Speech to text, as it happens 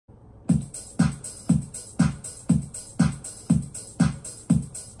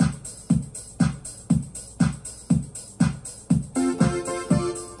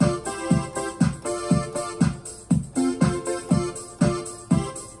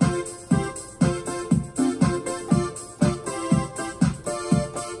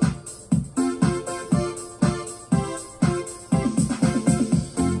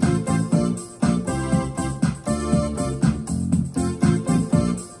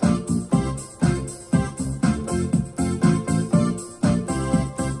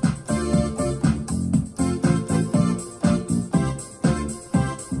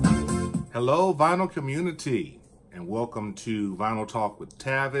Hello, vinyl community, and welcome to Vinyl Talk with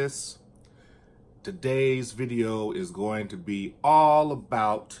Tavis. Today's video is going to be all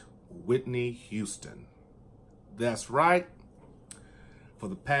about Whitney Houston. That's right. For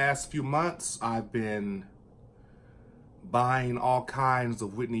the past few months, I've been buying all kinds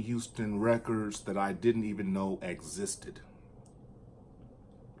of Whitney Houston records that I didn't even know existed.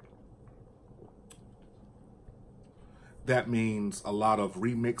 That means a lot of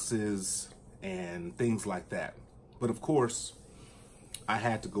remixes and things like that. But of course, I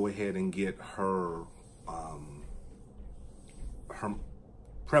had to go ahead and get her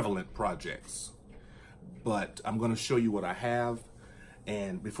prevalent projects. But I'm going to show you what I have.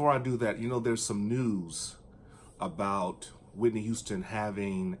 And before I do that, you know, there's some news about Whitney Houston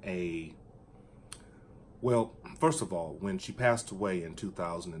having well, first of all, when she passed away in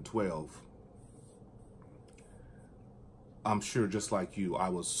 2012, I'm sure just like you, I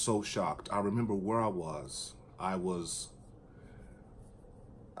was so shocked. I remember where I was. I was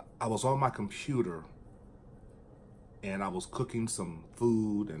on my computer and I was cooking some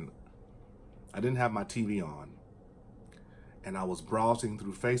food and I didn't have my TV on. And I was browsing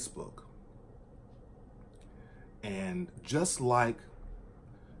through Facebook. And just like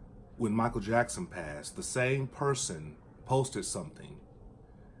when Michael Jackson passed, the same person posted something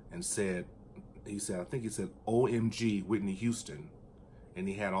and said, I think he said, OMG, Whitney Houston. And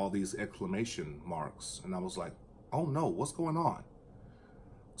he had all these exclamation marks. And I was like, oh no, what's going on?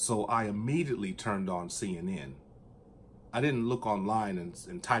 So I immediately turned on CNN. I didn't look online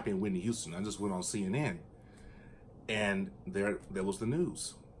and type in Whitney Houston. I just went on CNN. And there was the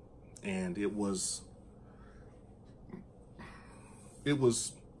news. And it was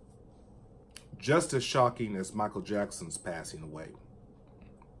just as shocking as Michael Jackson's passing away.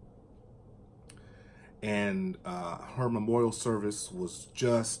 And her memorial service was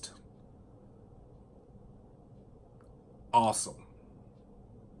just awesome.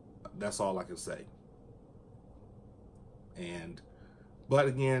 That's all I can say. But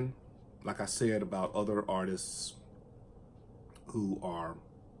again, like I said about other artists who are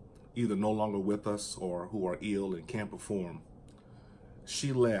either no longer with us or who are ill and can't perform,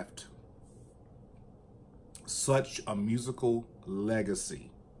 she left such a musical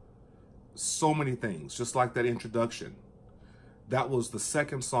legacy. So many things, just like that introduction. That was the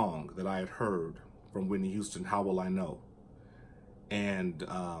second song that I had heard from Whitney Houston, How Will I Know? And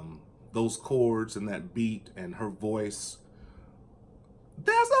those chords and that beat and her voice,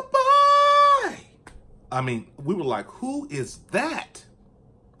 there's a boy! I mean, we were like, who is that?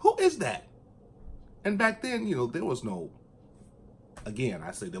 Who is that? And back then, you know, there was no, again,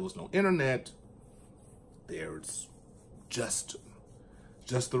 I say there was no internet. There's just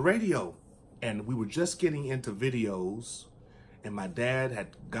the radio. And we were just getting into videos, and my dad had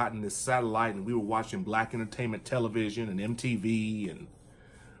gotten this satellite, and we were watching Black Entertainment Television and MTV and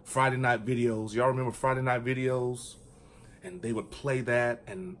Friday Night Videos. Y'all remember Friday Night Videos? And they would play that,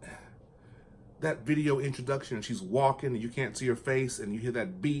 and that video introduction, and she's walking, and you can't see her face, and you hear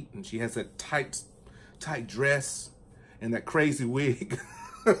that beat, and she has that tight dress and that crazy wig.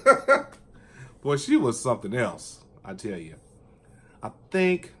 Boy, she was something else, I tell you. I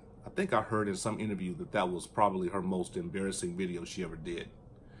think I heard in some interview that was probably her most embarrassing video she ever did.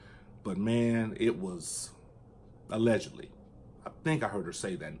 But man, it was allegedly. I think I heard her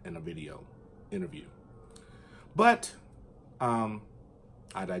say that in a video interview. But I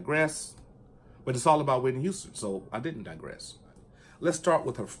digress. But it's all about Whitney Houston, so I didn't digress. Let's start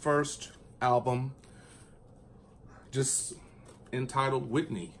with her first album, just entitled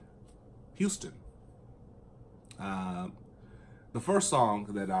Whitney Houston. The first song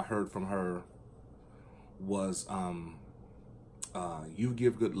that I heard from her was You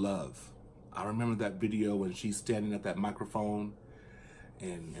Give Good Love. I remember that video when she's standing at that microphone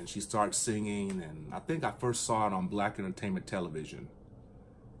and she starts singing, and I think I first saw it on Black Entertainment Television.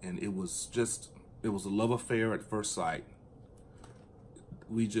 And it was a love affair at first sight.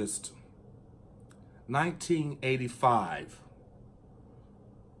 1985.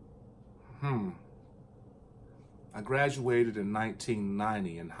 I graduated in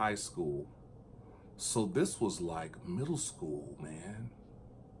 1990 in high school. So this was like middle school, man.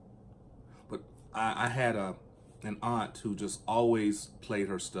 But I had an aunt who just always played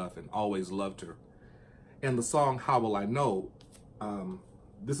her stuff and always loved her. And the song, How Will I Know?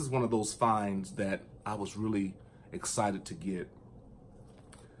 This is one of those finds that I was really excited to get.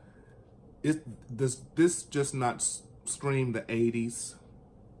 This just not scream the 80s.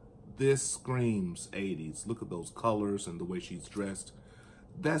 This screams 80s. Look at those colors and the way she's dressed.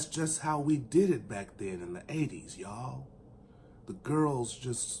 That's just how we did it back then in the 80s, y'all. The girls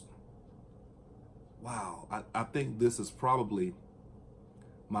just wow, I think this is probably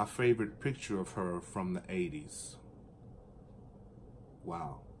my favorite picture of her from the 80s.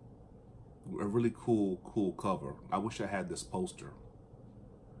 Wow. A really cool cover. I wish I had this poster.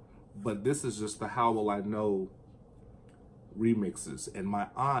 But this is just the How Will I Know remixes. And my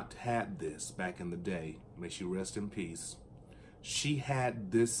aunt had this back in the day. May she rest in peace. She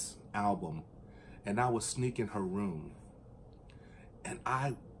had this album, and I would sneak in her room. And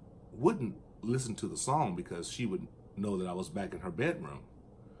I wouldn't listen to the song because she would know that I was back in her bedroom.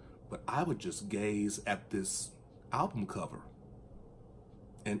 But I would just gaze at this album cover.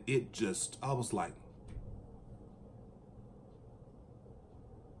 And it just, I was like,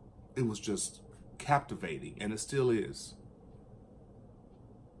 it was just captivating, and it still is.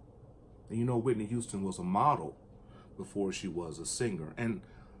 And you know, Whitney Houston was a model before she was a singer. And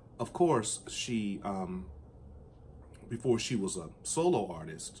of course, she, before she was a solo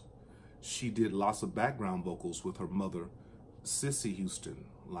artist, she did lots of background vocals with her mother, Sissy Houston,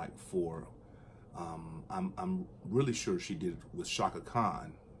 like for, I'm really sure she did it with Shaka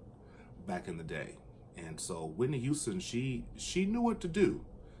Khan back in the day. And so Whitney Houston, she knew what to do.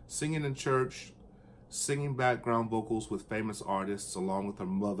 Singing in church, singing background vocals with famous artists along with her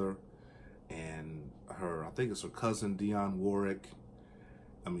mother and her, I think it's her cousin Dionne Warwick.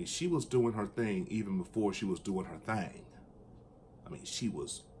 I mean, she was doing her thing even before she was doing her thing. I mean, she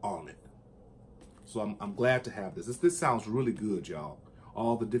was on it. So I'm glad to have this. This sounds really good, y'all.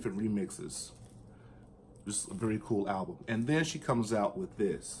 All the different remixes. Just a very cool album. And then she comes out with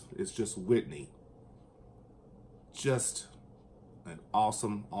this. It's just Whitney. Just an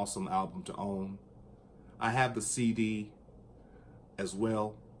awesome, awesome album to own. I have the CD as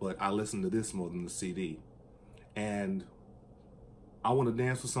well, but I listen to this more than the CD. And I Want to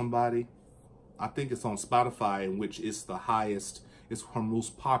Dance with Somebody, I think it's on Spotify, in which it's the highest, it's her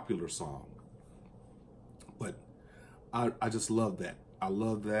most popular song. But I just love that. I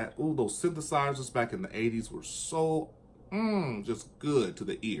love that. Oh, those synthesizers back in the 80s were so just good to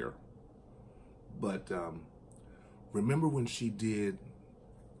the ear. But remember when she did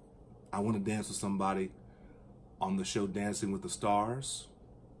I Want to Dance with Somebody on the show Dancing with the Stars?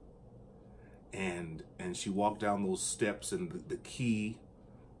 And she walked down those steps, and the key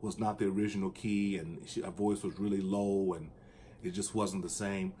was not the original key, and her voice was really low, and it just wasn't the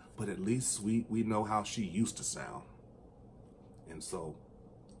same. But at least we know how she used to sound. And so,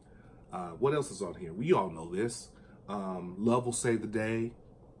 what else is on here? We all know this. Love Will Save the Day.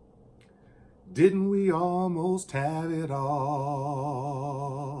 Didn't we almost have it all?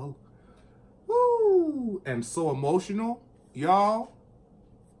 Woo! And So Emotional, y'all.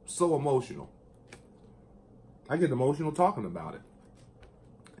 So emotional. I get emotional talking about it.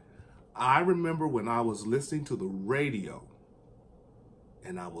 I remember when I was listening to the radio,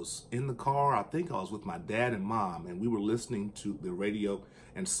 and I was in the car, I think I was with my dad and mom, and we were listening to the radio,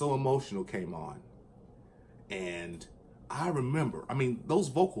 and So Emotional came on. And I remember, I mean, those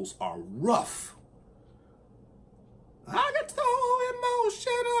vocals are rough. I get so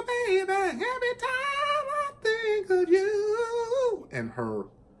emotional, baby, every time I think of you. And her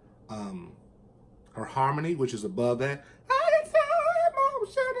harmony, which is above that. I get so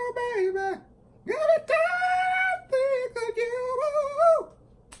emotional, baby, every time I think of you.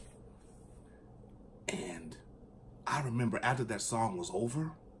 And I remember after that song was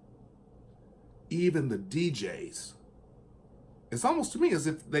over, even the DJs, it's almost to me as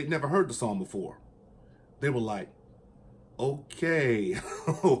if they'd never heard the song before. They were like, okay,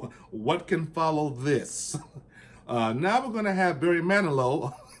 what can follow this? Now we're gonna have Barry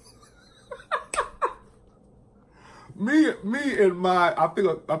Manilow. me and my, I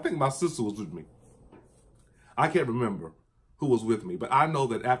think my sister was with me. I can't remember who was with me, but I know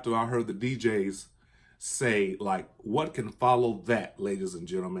that after I heard the DJs say, like, what can follow that, ladies and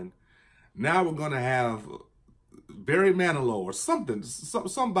gentlemen? Now we're gonna have Barry Manilow or something,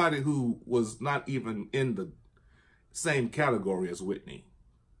 somebody who was not even in the same category as Whitney.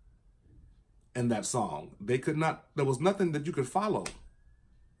 And that song, they could not, there was nothing that you could follow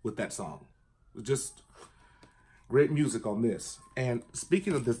with that song. It was just great music on this. And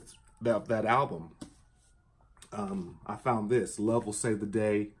speaking of this, that album, I found this, Love Will Save the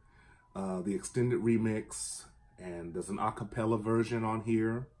Day, the extended remix, and there's an a cappella version on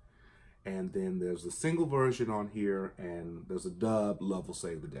here. And then there's a single version on here, and there's a dub, Love Will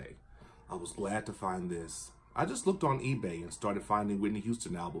Save the Day. I was glad to find this. I just looked on eBay and started finding Whitney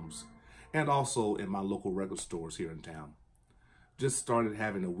Houston albums, and also in my local record stores here in town. Just started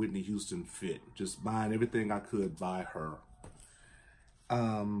having a Whitney Houston fit, just buying everything I could by her.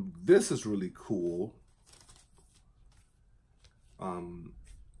 This is really cool.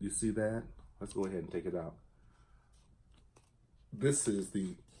 You see that? Let's go ahead and take it out. This is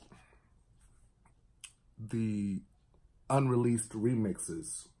the unreleased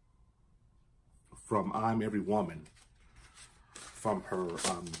remixes from I'm Every Woman, from her,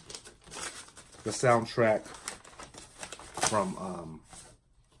 the soundtrack from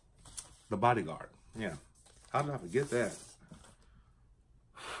The Bodyguard. Yeah. How did I forget that?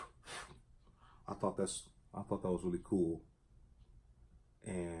 I thought that was really cool.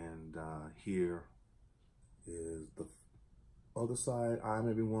 And here is the other side. I'm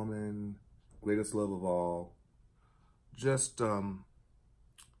Every Woman, Greatest Love of All. Just great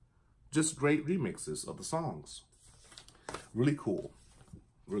remixes of the songs. Really cool.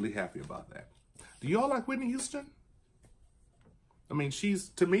 Really happy about that. Do y'all like Whitney Houston? I mean,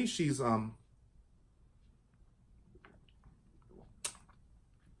 to me, she's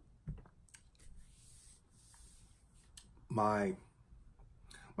my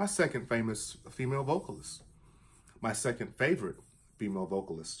second famous female vocalist, my second favorite female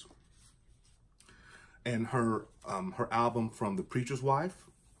vocalist. And her album from The Preacher's Wife,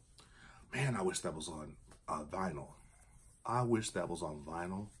 man, I wish that was on vinyl. I wish that was on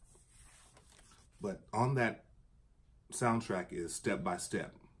vinyl. But on that soundtrack is Step by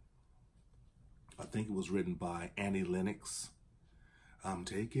Step. I think it was written by Annie Lennox. I'm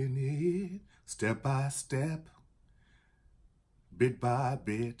taking it step by step, bit by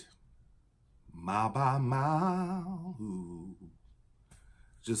bit, mile by mile. Ooh.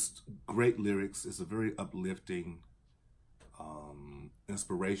 Just great lyrics. It's a very uplifting,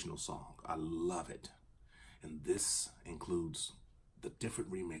 inspirational song. I love it. And this includes the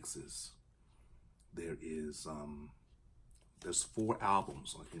different remixes. There is, there's 4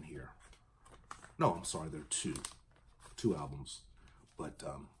 albums in here. No, I'm sorry, there are 2 albums. But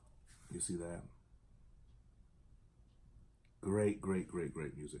you see that? Great, great, great,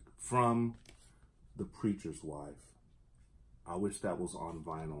 great music from The Preacher's Wife. I wish that was on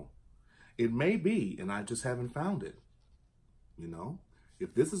vinyl. It may be, and I just haven't found it. You know,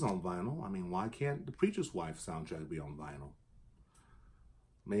 if this is on vinyl, I mean, why can't The Preacher's Wife soundtrack be on vinyl?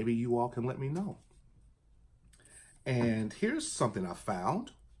 Maybe you all can let me know. And here's something I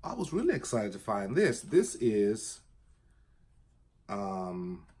found. I was really excited to find this. This is a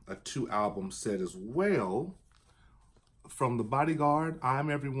 2-album set as well. From The Bodyguard, I'm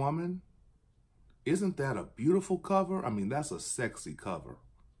Every Woman. Isn't that a beautiful cover? I mean, that's a sexy cover.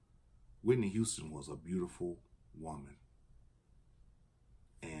 Whitney Houston was a beautiful woman.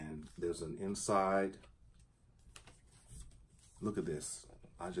 And there's an inside. Look at this.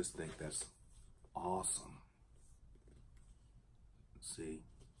 I just think that's awesome. See,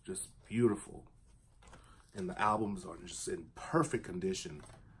 just beautiful. And the albums are just in perfect condition.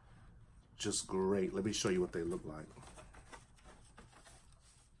 Just great. Let me show you what they look like.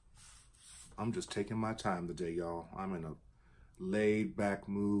 I'm just taking my time today, y'all. I'm in a laid back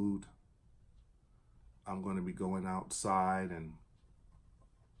mood. I'm going to be going outside and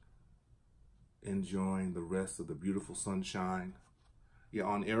enjoying the rest of the beautiful sunshine. Yeah,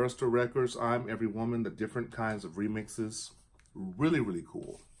 on Arista Records, I'm Every Woman, the different kinds of remixes. Really, really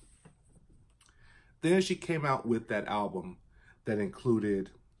cool. Then she came out with that album that included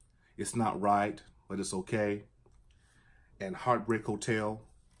It's Not Right, But It's Okay, and Heartbreak Hotel.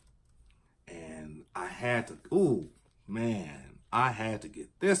 And I had to, ooh, man, I had to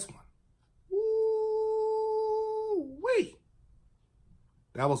get this one. Ooh-wee.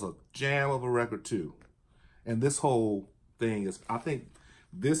 That was a jam of a record too. And this whole thing is, I think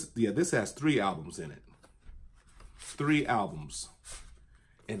this has 3 albums in it. 3 albums.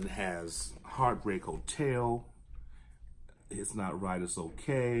 And it has Heartbreak Hotel, It's Not Right, It's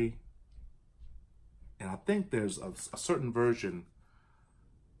Okay. And I think there's a certain version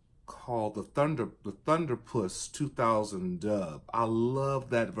called the Thunderpuss 2000 dub. I love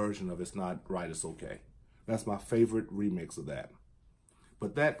that version of It's Not Right, It's Okay. That's my favorite remix of that.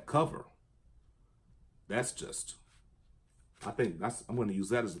 But that cover, that's just, I think I'm going to use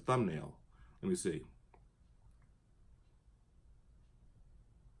that as a thumbnail. Let me see.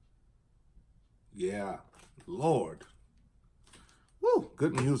 Yeah, Lord. Woo,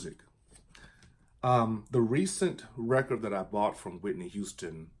 good music. The recent record that I bought from Whitney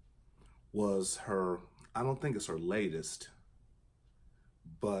Houston was her, I don't think it's her latest,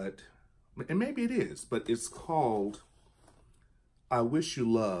 but, and maybe it is, but it's called I Wish You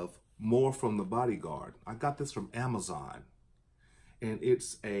Love, More from the Bodyguard. I got this from Amazon, and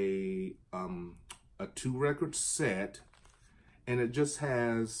it's a 2-record set, and it just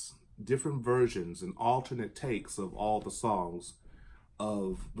has different versions and alternate takes of all the songs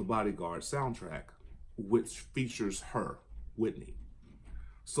of the Bodyguard soundtrack, which features her, Whitney.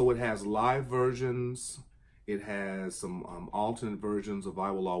 So it has live versions. It has some alternate versions of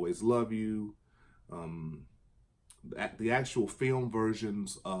I Will Always Love You. The actual film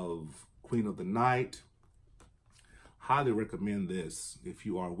versions of Queen of the Night. Highly recommend this if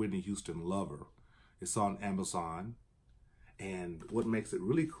you are a Whitney Houston lover. It's on Amazon. And what makes it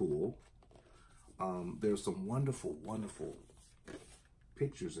really cool, there's some wonderful, wonderful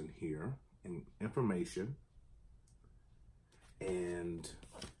pictures in here and information. And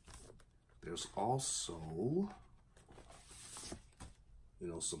there's also, you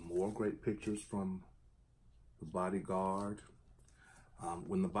know, some more great pictures from The Bodyguard.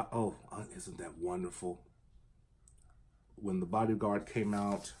 Isn't that wonderful? When The Bodyguard came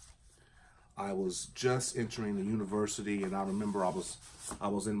out, I was just entering the university, and I remember I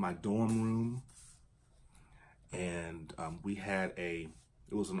was in my dorm room, and we had it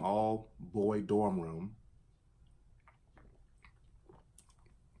was an all-boy dorm room,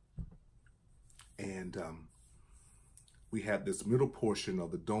 and we had this middle portion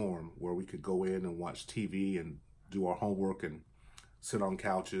of the dorm where we could go in and watch TV and do our homework and sit on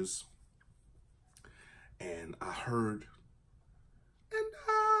couches. And I heard, and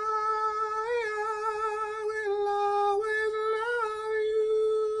I will always love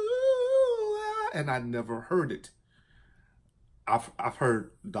you. And I never heard it. I've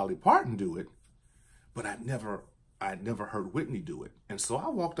heard Dolly Parton do it, but I'd never heard Whitney do it. And so I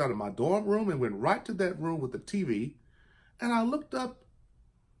walked out of my dorm room and went right to that room with the TV. And I looked up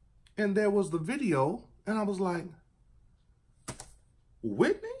and there was the video, and I was like,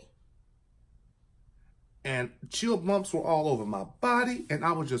 Whitney? And chill bumps were all over my body, and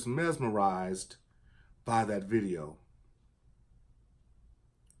I was just mesmerized by that video.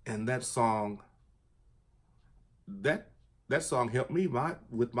 And that song, that song helped me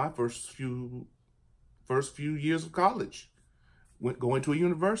with my first few years of college, going to a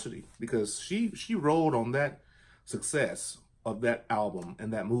university, because she rode on that success of that album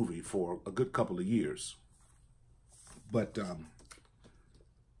and that movie for a good couple of years. But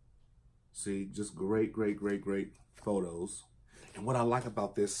see, just great photos. And what I like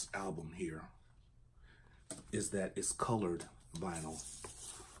about this album here is that it's colored vinyl,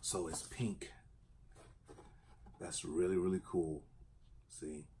 so it's pink. That's really cool.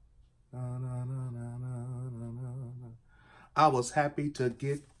 See, I was happy to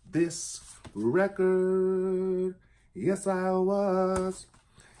get this record. Yes, I was.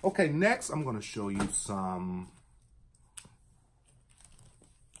 Okay, next I'm going to show you some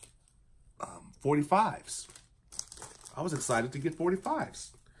 45s. I was excited to get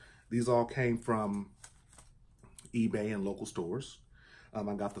 45s. These all came from eBay and local stores. I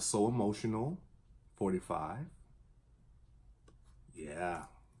got the So Emotional 45. Yeah.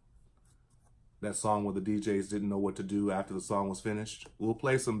 That song where the DJs didn't know what to do after the song was finished. We'll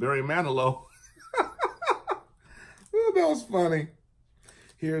play some Barry Manilow. Ooh, that was funny.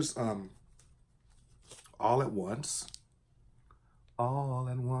 Here's All at Once. All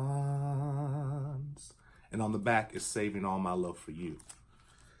at Once. And on the back is Saving All My Love for You.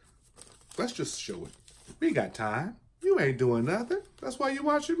 Let's just show it. We got time. You ain't doing nothing. That's why you're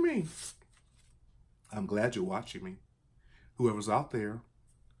watching me. I'm glad you're watching me. Whoever's out there,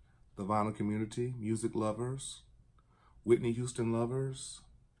 the vinyl community, music lovers, Whitney Houston lovers,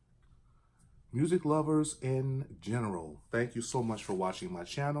 music lovers in general. Thank you so much for watching my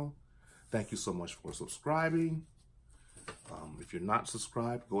channel. Thank you so much for subscribing. If you're not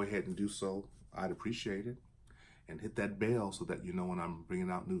subscribed, go ahead and do so. I'd appreciate it. And hit that bell so that you know when I'm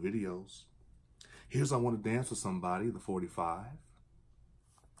bringing out new videos. Here's I Want to Dance with Somebody, the 45.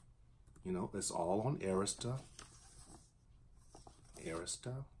 You know, it's all on Arista.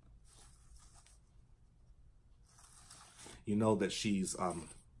 Arista. You know that she's, I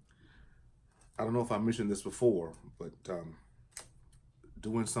don't know if I mentioned this before, but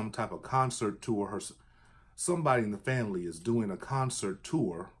doing some type of concert tour. Somebody in the family is doing a concert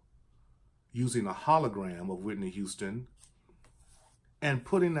tour using a hologram of Whitney Houston and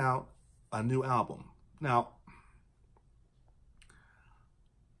putting out a new album. Now,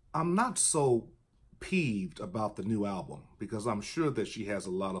 I'm not so peeved about the new album because I'm sure that she has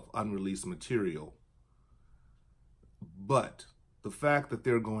a lot of unreleased material. But the fact that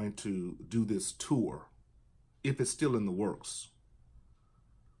they're going to do this tour, if it's still in the works,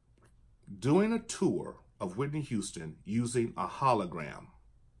 doing a tour of Whitney Houston using a hologram.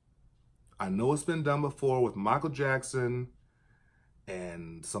 I know it's been done before with Michael Jackson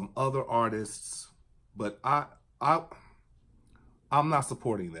and some other artists, but I'm not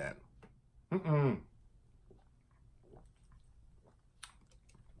supporting that.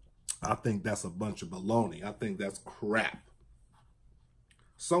 I think that's a bunch of baloney. I think that's crap.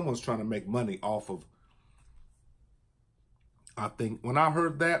 Someone's trying to make money off of, I think when I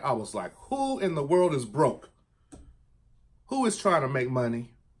heard that, I was like, who in the world is broke? Who is trying to make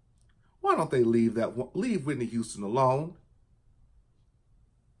money? Why don't they leave Whitney Houston alone?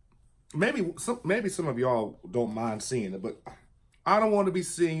 Maybe some of y'all don't mind seeing it, but I don't want to be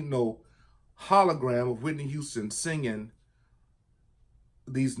seeing no hologram of Whitney Houston singing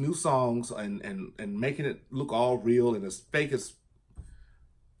these new songs and making it look all real and as fake as,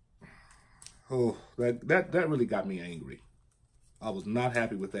 oh, that really got me angry. I was not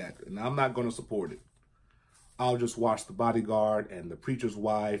happy with that, and I'm not going to support it. I'll just watch The Bodyguard and The Preacher's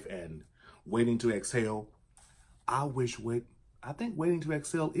Wife and Waiting to Exhale. I think Waiting to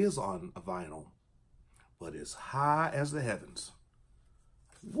Exhale is on a vinyl, but it's high as the heavens.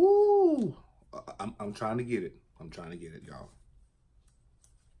 Woo! I'm trying to get it. I'm trying to get it, y'all.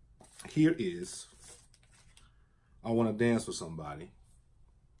 Here is I Want to Dance with Somebody.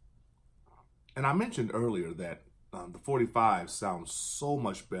 And I mentioned earlier that the 45s sound so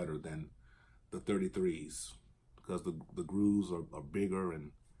much better than the 33s because the grooves are bigger,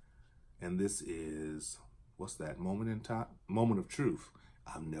 and this is, what's that, Moment of Truth.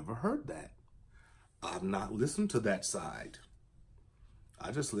 I've never heard that. I've not listened to that side.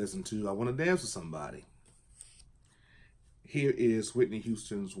 I just listened to I Want to Dance with Somebody. Here is Whitney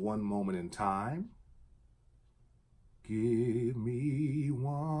Houston's One Moment in Time. Give me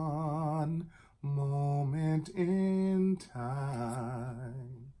one moment in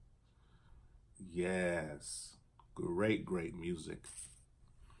time. Yes. Great, great music.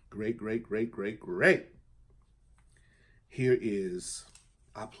 Great, great, great, great, great. Here is,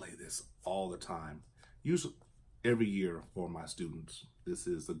 I play this all the time. Usually every year for my students. This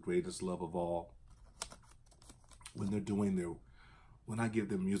is The Greatest Love of All. When I give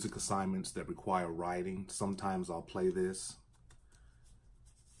them music assignments that require writing, sometimes I'll play this.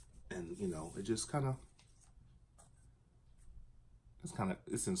 And, you know, it just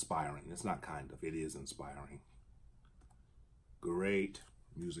it's inspiring. It's not it is inspiring. Great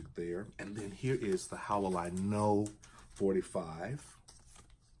music there. And then here is the How Will I Know 45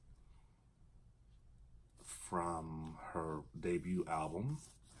 from her debut album.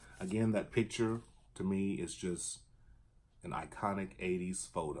 Again, that picture to me is just an iconic 80s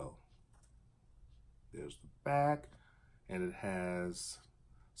photo. There's the back, and it has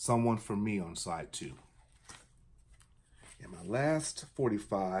Someone for Me on side 2. And my last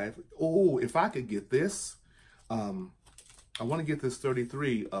 45, oh, if I could get this, I want to get this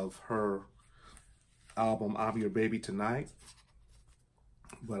 33 of her album, I'm Your Baby Tonight,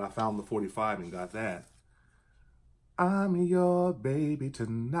 but I found the 45 and got that. I'm your baby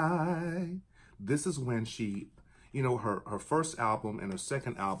tonight. This is when she, you know, her first album and her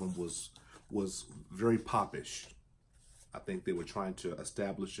second album was very popish. I think they were trying to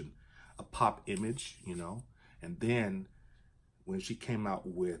establish a pop image, you know. And then when she came out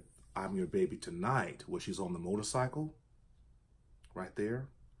with I'm Your Baby Tonight, where she's on the motorcycle, right there,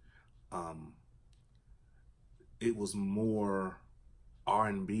 it was more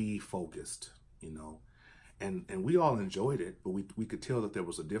R&B focused, you know. And we all enjoyed it, but we could tell that there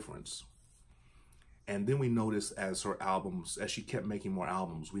was a difference. And then we noticed as she kept making more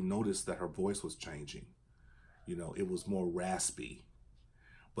albums, we noticed that her voice was changing. You know, it was more raspy.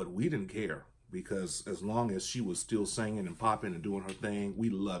 But we didn't care, because as long as she was still singing and popping and doing her thing, we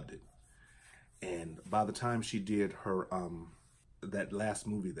loved it. And by the time she did her, that last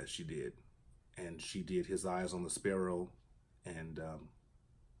movie that she did, and she did His Eyes on the Sparrow, and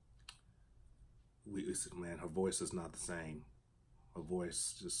we said, man, her voice is not the same. Her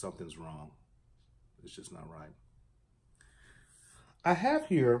voice, just something's wrong. It's just not right. I have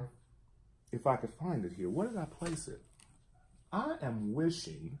here, if I could find it here, where did I place it? I'm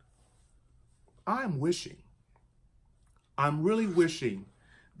really wishing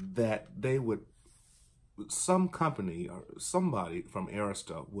that they would, some company or somebody from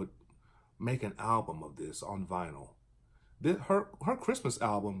Arista would make an album of this on vinyl. Her Christmas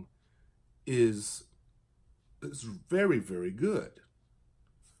album is very, very good.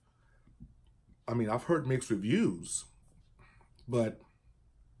 I mean, I've heard mixed reviews, but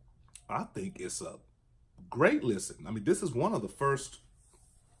I think it's a great listen. I mean, this is one of the first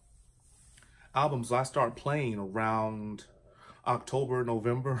albums I start playing around October,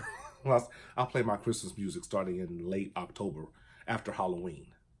 November. I'll play my Christmas music starting in late October after Halloween.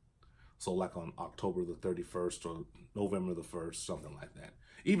 So like on October the 31st or November the 1st, something like that.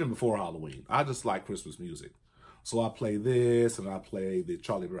 Even before Halloween. I just like Christmas music. So I play this and I play the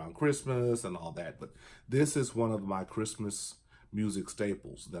Charlie Brown Christmas and all that. But this is one of my Christmas music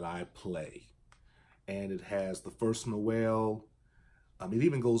staples that I play. And it has the First Noel, It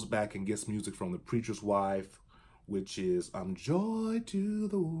even goes back and gets music from The Preacher's Wife, which is joy to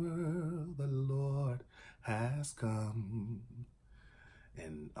the world, the Lord has come.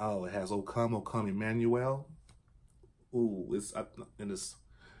 And oh, it has O Come, Emmanuel. Ooh,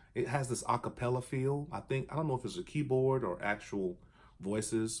 it has this a cappella feel. I don't know if it's a keyboard or actual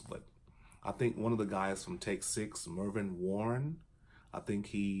voices, but I think one of the guys from Take Six, Mervyn Warren, I think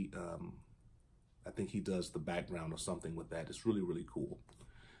he does the background or something with that. It's really, really cool.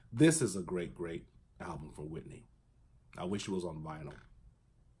 This is a great, great album from Whitney. I wish it was on vinyl.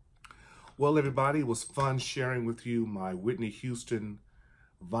 Well, everybody, it was fun sharing with you my Whitney Houston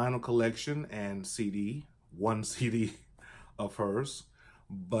vinyl collection and CD, one CD of hers.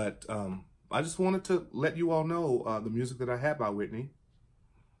 But I just wanted to let you all know the music that I had by Whitney.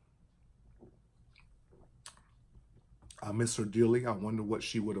 I miss her dearly. I wonder what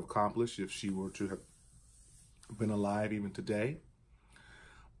she would have accomplished if she were to have been alive even today.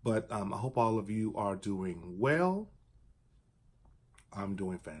 But I hope all of you are doing well. I'm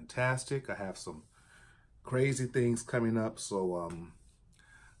doing fantastic. I have some crazy things coming up. So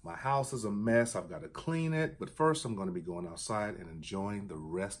my house is a mess. I've got to clean it. But first, I'm going to be going outside and enjoying the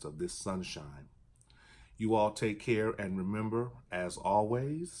rest of this sunshine. You all take care. And remember, as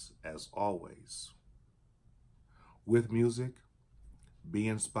always, with music, be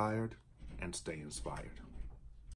inspired and stay inspired.